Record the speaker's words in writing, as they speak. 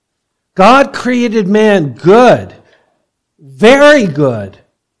God created man good, very good,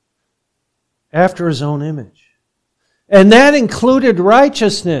 after His own image. And that included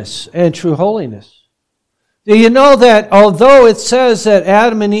righteousness and true holiness. Do you know that although it says that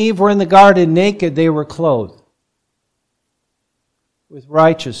Adam and Eve were in the garden naked, they were clothed with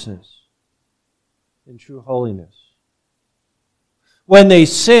righteousness and true holiness? When they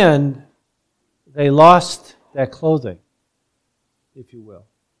sinned, they lost that clothing, if you will.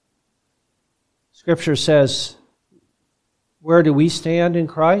 Scripture says, where do we stand in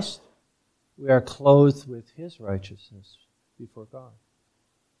Christ? We are clothed with His righteousness before God.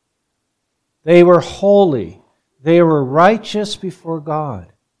 They were holy. They were righteous before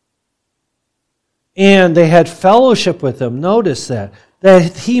God. And they had fellowship with Him. Notice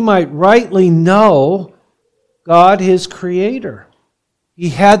that He might rightly know God, His Creator. He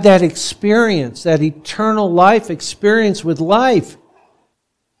had that experience, that eternal life experience with life.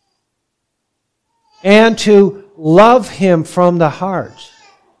 And to love Him from the heart.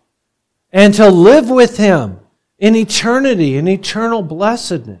 And to live with Him in eternity, in eternal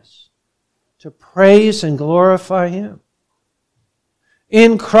blessedness. To praise and glorify Him.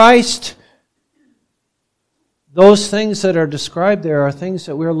 In Christ, those things that are described there are things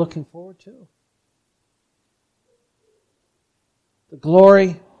that we're looking forward to. The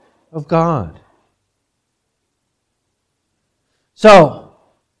glory of God. So,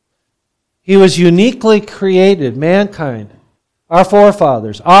 He was uniquely created, mankind, our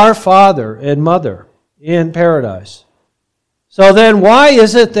forefathers, our father and mother in paradise. So then why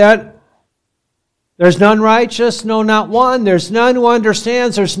is it that there's none righteous, no, not one. There's none who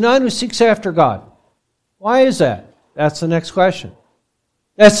understands. There's none who seeks after God. Why is that? That's the next question.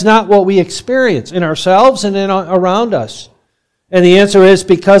 That's not what we experience in ourselves and around us. And the answer is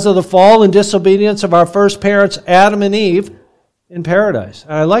because of the fall and disobedience of our first parents, Adam and Eve, in paradise.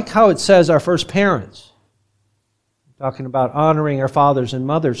 And I like how it says our first parents. I'm talking about honoring our fathers and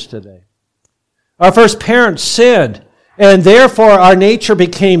mothers today. Our first parents sinned, and therefore our nature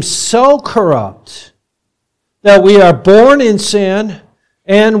became so corrupt that we are born in sin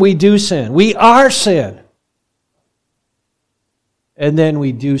and we do sin. We are sin. And then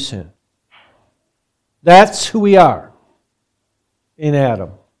we do sin. That's who we are in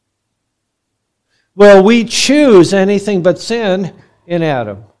Adam. Will we choose anything but sin in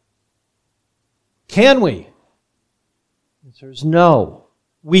Adam? Can we? The answer is no.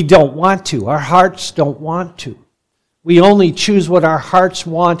 We don't want to. Our hearts don't want to. We only choose what our hearts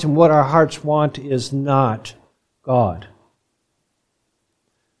want, and what our hearts want is not God.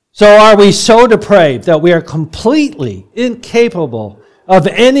 So are we so depraved that we are completely incapable of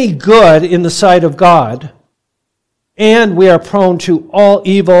any good in the sight of God, and we are prone to all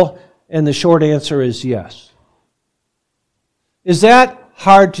evil? And the short answer is yes. Is that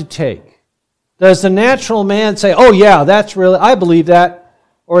hard to take? Does the natural man say, oh yeah, that's really, I believe that,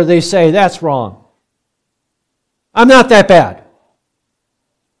 or they say, that's wrong. I'm not that bad.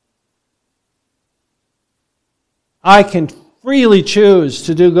 I can freely choose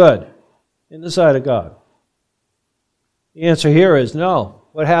to do good in the sight of God. The answer here is no.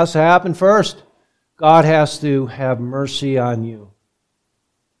 What has to happen first? God has to have mercy on you.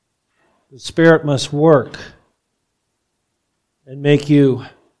 The Spirit must work and make you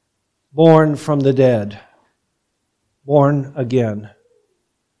born from the dead, born again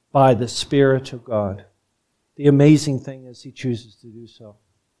by the Spirit of God. The amazing thing is He chooses to do so. When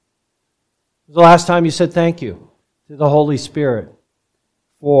was the last time you said thank you to the Holy Spirit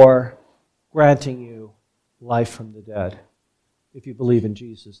for granting you life from the dead, if you believe in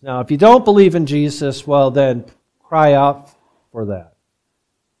Jesus? Now, if you don't believe in Jesus, well then cry out for that.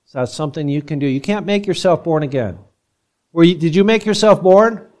 So that's something you can do. You can't make yourself born again. Did you make yourself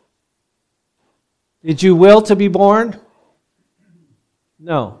born? Did you will to be born?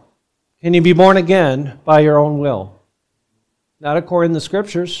 No. Can you be born again by your own will? Not according to the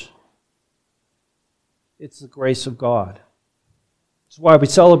Scriptures. It's the grace of God. That's why we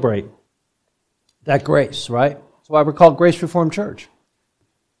celebrate that grace, right? That's why we're called Grace Reformed Church.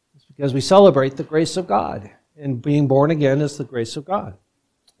 It's because we celebrate the grace of God. And being born again is the grace of God.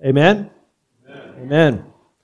 Amen? Amen. Amen.